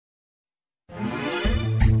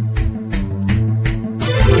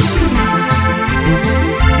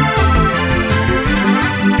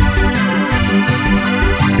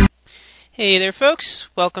Hey there folks,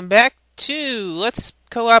 welcome back to Let's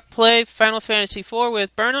Co-op Play Final Fantasy IV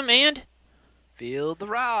with Burnum and...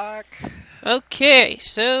 FeeltheRawk. Okay,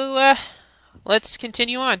 so, let's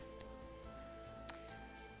continue on.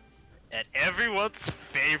 And everyone's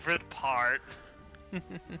favorite part.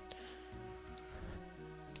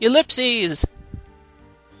 Ellipses!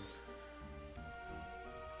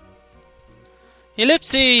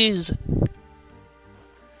 Ellipses!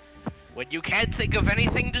 When you can't think of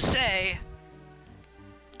anything to say.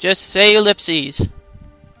 Just say ellipses.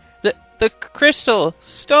 The crystal!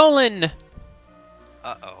 Stolen!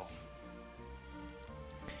 Uh-oh.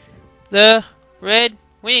 The red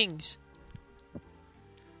wings.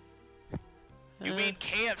 You mean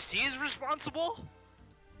KFC is responsible?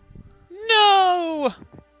 No!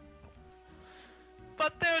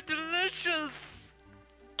 But they're delicious!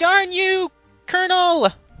 Darn you, Colonel!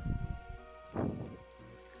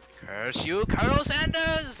 Curse you, Colonel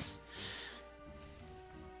Sanders!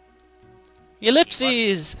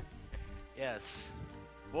 Ellipses! Yes.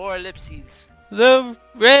 More ellipses. The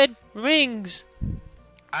red rings!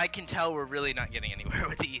 I can tell we're really not getting anywhere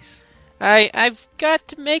with these. I've got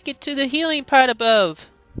to make it to the healing pot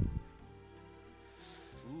above.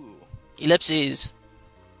 Ooh. Ellipses.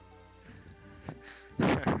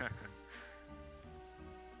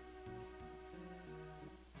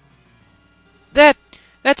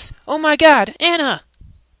 That's, oh my god, Anna!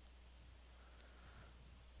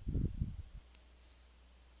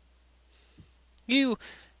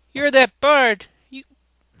 You're that bard.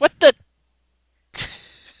 What the?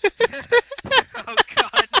 Oh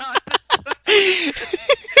god, not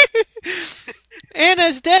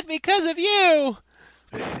Anna's dead because of you!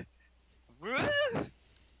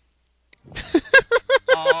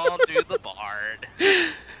 I'll do the bard.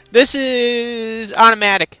 This is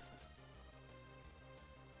automatic.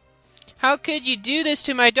 How could you do this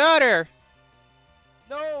to my daughter?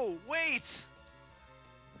 No, wait!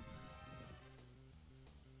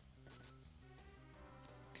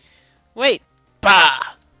 Wait.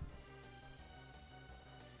 Bah!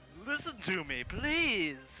 Listen to me,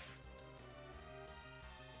 please!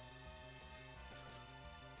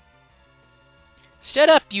 Shut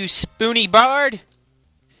up, you spoony bard!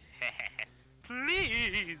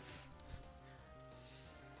 Please!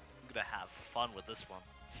 I'm gonna have fun with this one.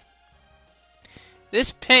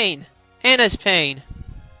 This pain. Anna's pain.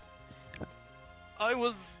 I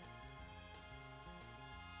was...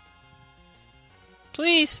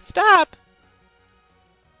 Please, stop!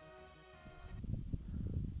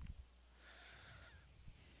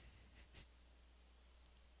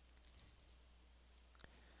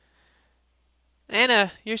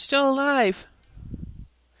 Anna, you're still alive.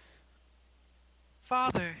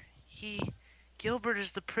 Father, Gilbert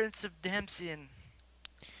is the Prince of Damsian.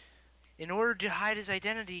 In order to hide his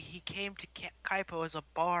identity, he came to Kaipo as a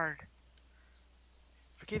bard.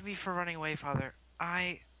 Forgive me for running away, Father.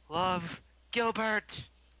 I love Gilbert!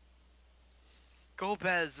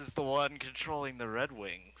 Golbez is the one controlling the Red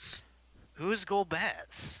Wings. Who is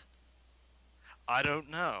Golbez? I don't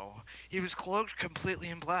know. He was cloaked completely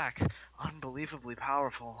in black. Unbelievably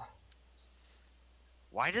powerful.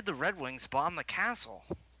 Why did the Red Wings bomb the castle?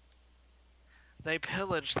 They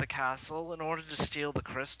pillaged the castle in order to steal the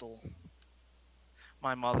crystal.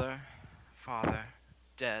 My mother, father,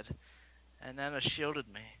 dead, and Nana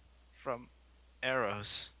shielded me from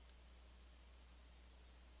arrows.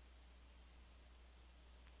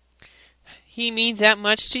 He means that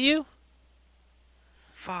much to you?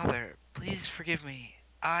 Father, please forgive me.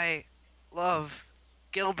 I love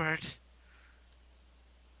Gilbert.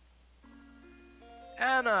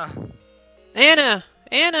 Anna! Anna!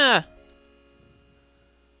 Anna!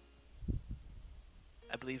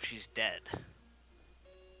 I believe she's dead.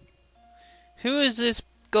 Who is this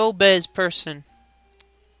Golbez person?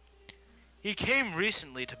 He came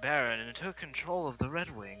recently to Baron and took control of the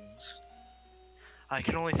Red Wings. I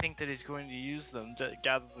can only think that he's going to use them to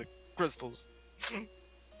gather the crystals.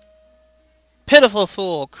 Pitiful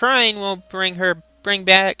fool! Crying won't bring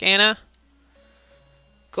back Anna.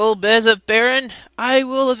 Golbez of Baron, I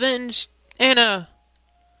will avenge Anna!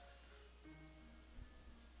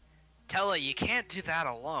 Tella, you can't do that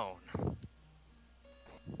alone.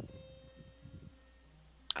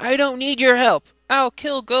 I don't need your help. I'll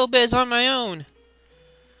kill Golbez on my own.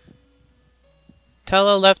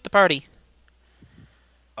 Tella left the party.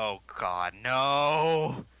 Oh god,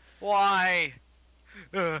 no! Why?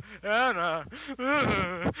 Anna!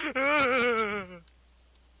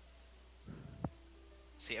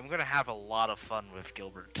 See, I'm gonna have a lot of fun with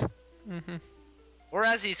Gilbert. Or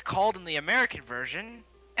as he's called in the American version,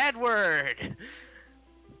 Edward!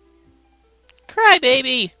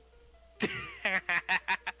 Crybaby!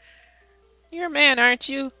 You're a man, aren't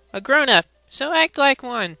you? A grown-up, so act like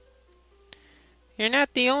one. You're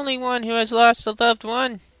not the only one who has lost a loved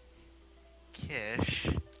one. Kish.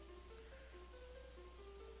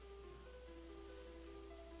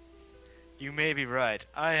 You may be right.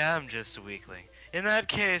 I am just a weakling. In that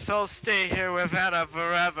case, I'll stay here with Anna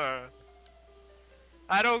forever.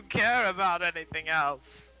 I don't care about anything else.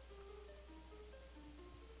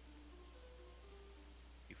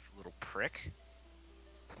 You little prick.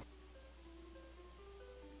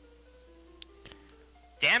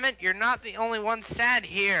 Damn it, you're not the only one sad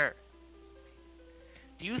here.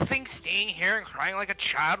 Do you think staying here and crying like a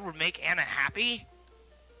child would make Anna happy?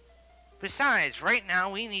 Besides, right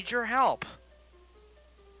now we need your help.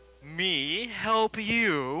 Me help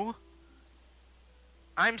you?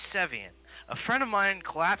 I'm Cevian. A friend of mine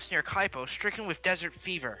collapsed near Kaipo, stricken with desert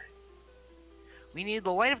fever. We need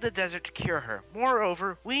the light of the desert to cure her.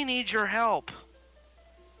 Moreover, we need your help.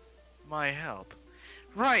 My help?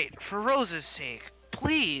 Right, for Rose's sake.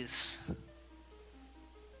 Please.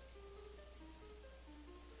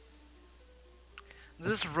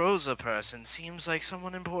 This Rosa person seems like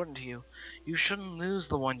someone important to you. You shouldn't lose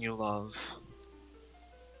the one you love.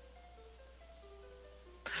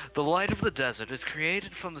 The light of the desert is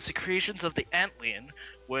created from the secretions of the antlion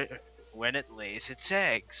when it lays its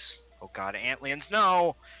eggs. Oh god, antlions,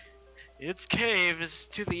 no! Its cave is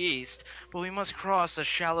to the east, but we must cross a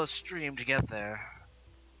shallow stream to get there.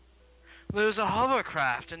 There's a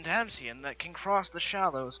hovercraft in Damsian that can cross the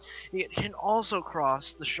shallows. It can also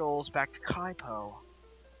cross the shoals back to Kaipo.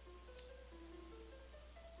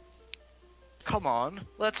 Come on,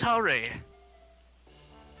 let's hurry.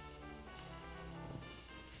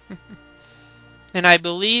 And I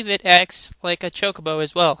believe it acts like a chocobo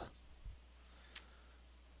as well.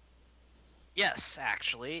 Yes,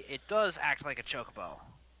 actually, it does act like a chocobo.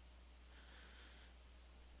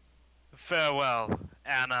 Farewell,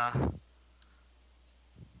 Anna.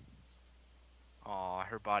 Aw,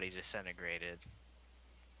 her body disintegrated.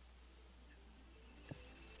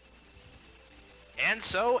 And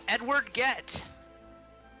so, Edward, get!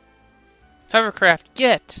 Hovercraft,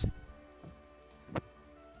 get!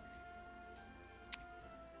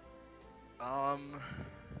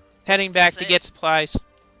 Heading back to get supplies.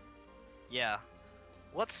 Yeah.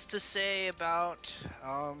 What's to say about,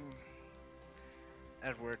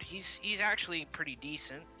 Edward? He's actually pretty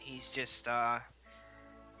decent. He's just,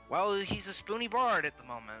 well, he's a spoony bard at the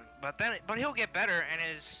moment. But he'll get better, and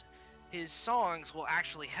his songs will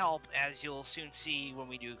actually help, as you'll soon see when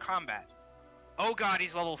we do combat. Oh god,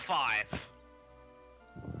 he's level 5.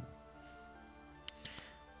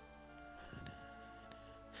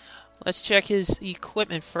 Let's check his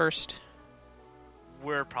equipment first.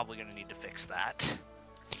 We're probably going to need to fix that.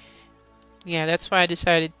 Yeah, that's why I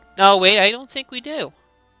decided... Oh, wait, I don't think we do.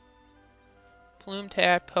 Plume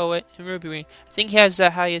Tap, Poet, and Ruby Ring. I think he has the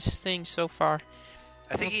highest thing so far.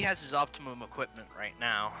 I think he has his optimum equipment right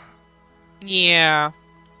now. Yeah.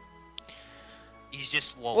 He's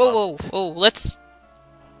just low. Whoa, let's...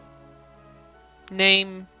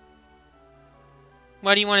 Name...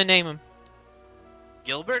 What do you want to name him?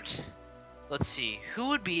 Gilbert? Let's see. Who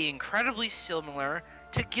would be incredibly similar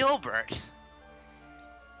to Gilbert?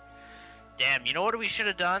 Damn, you know what we should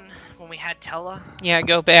have done when we had Tella? Yeah,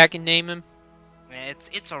 go back and name him.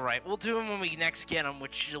 It's alright. We'll do him when we next get him,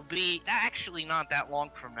 which will be actually not that long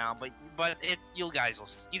from now, but you guys will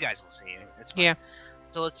see it. It's fine. Yeah.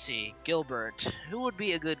 So let's see. Gilbert. Who would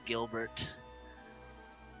be a good Gilbert?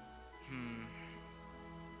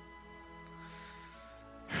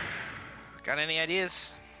 Got any ideas?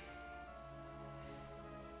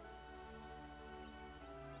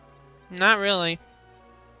 Not really.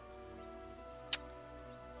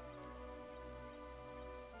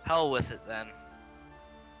 Hell with it then.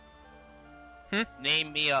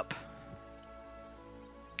 Name me up.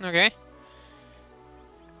 Okay.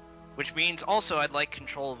 Which means also I'd like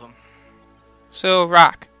control of him. So,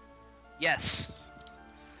 Rawk. Yes.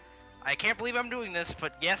 I can't believe I'm doing this,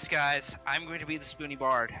 but yes guys, I'm going to be the Spoony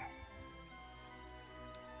Bard.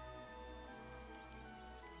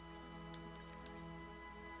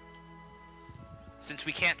 Since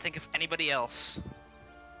we can't think of anybody else.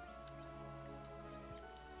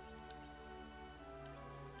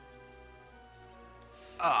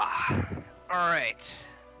 Alright.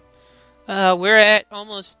 We're at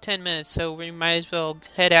almost 10 minutes, so we might as well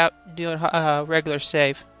head out and do a regular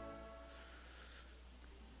save.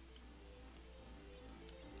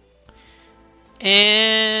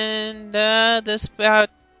 And this about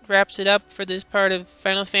wraps it up for this part of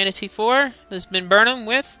Final Fantasy IV. This has been Burnham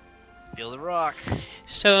with FeeltheRawk.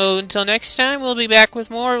 So until next time, we'll be back with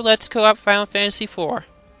more Let's Co-op Final Fantasy IV.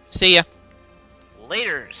 See ya.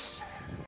 Laters.